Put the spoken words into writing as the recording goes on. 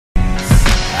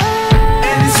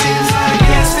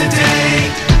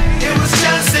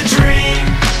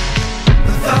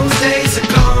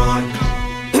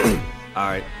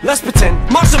Let's pretend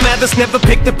Marshall Mathers never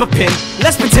picked up a pen.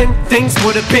 Let's pretend things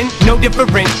would have been no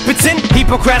different. Pretend he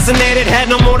procrastinated, had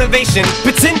no motivation.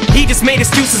 Pretend he just made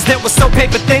excuses that were so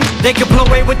paper thin they could blow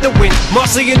away with the wind.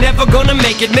 Marshall, you're never gonna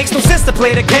make it. Makes no sense to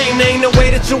play the game, there ain't no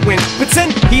way that you'll win. Pretend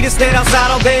he just stayed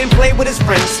outside all day and played with his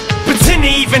friends. Pretend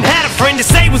he even had a friend to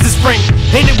say was his friend.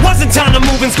 And it wasn't time to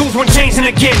move and schools weren't changing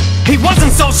again. He wasn't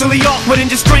socially awkward and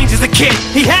just strange as a kid.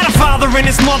 He had a father and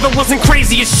his mother wasn't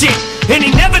crazy as shit. And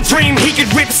he never dreamed he could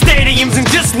rip stadiums and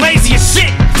just lazy as shit.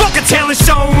 Fuck a talent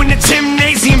show in the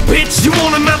gymnasium, bitch. You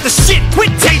won't amount to shit.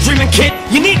 Quit daydreaming, kid.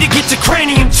 You need to get your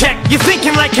cranium checked. You're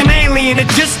thinking like an alien, it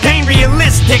just ain't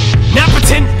realistic. Now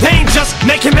pretend pain just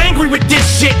make him angry with this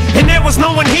shit. And there was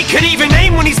no one he could even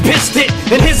name when he's pissed it.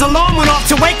 And his alarm went off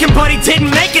to wake him, but he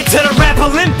didn't make it to the rap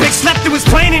Olympics. Slept through his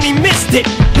plane and he missed it.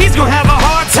 He's gonna have a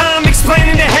hard time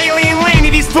explaining to Haley and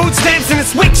Laney these food stamps and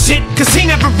his wick shit, cause he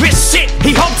never risked shit.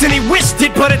 He hoped and he wished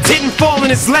it, but it didn't fall in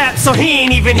his lap, so he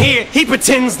ain't even here. He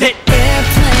pretends that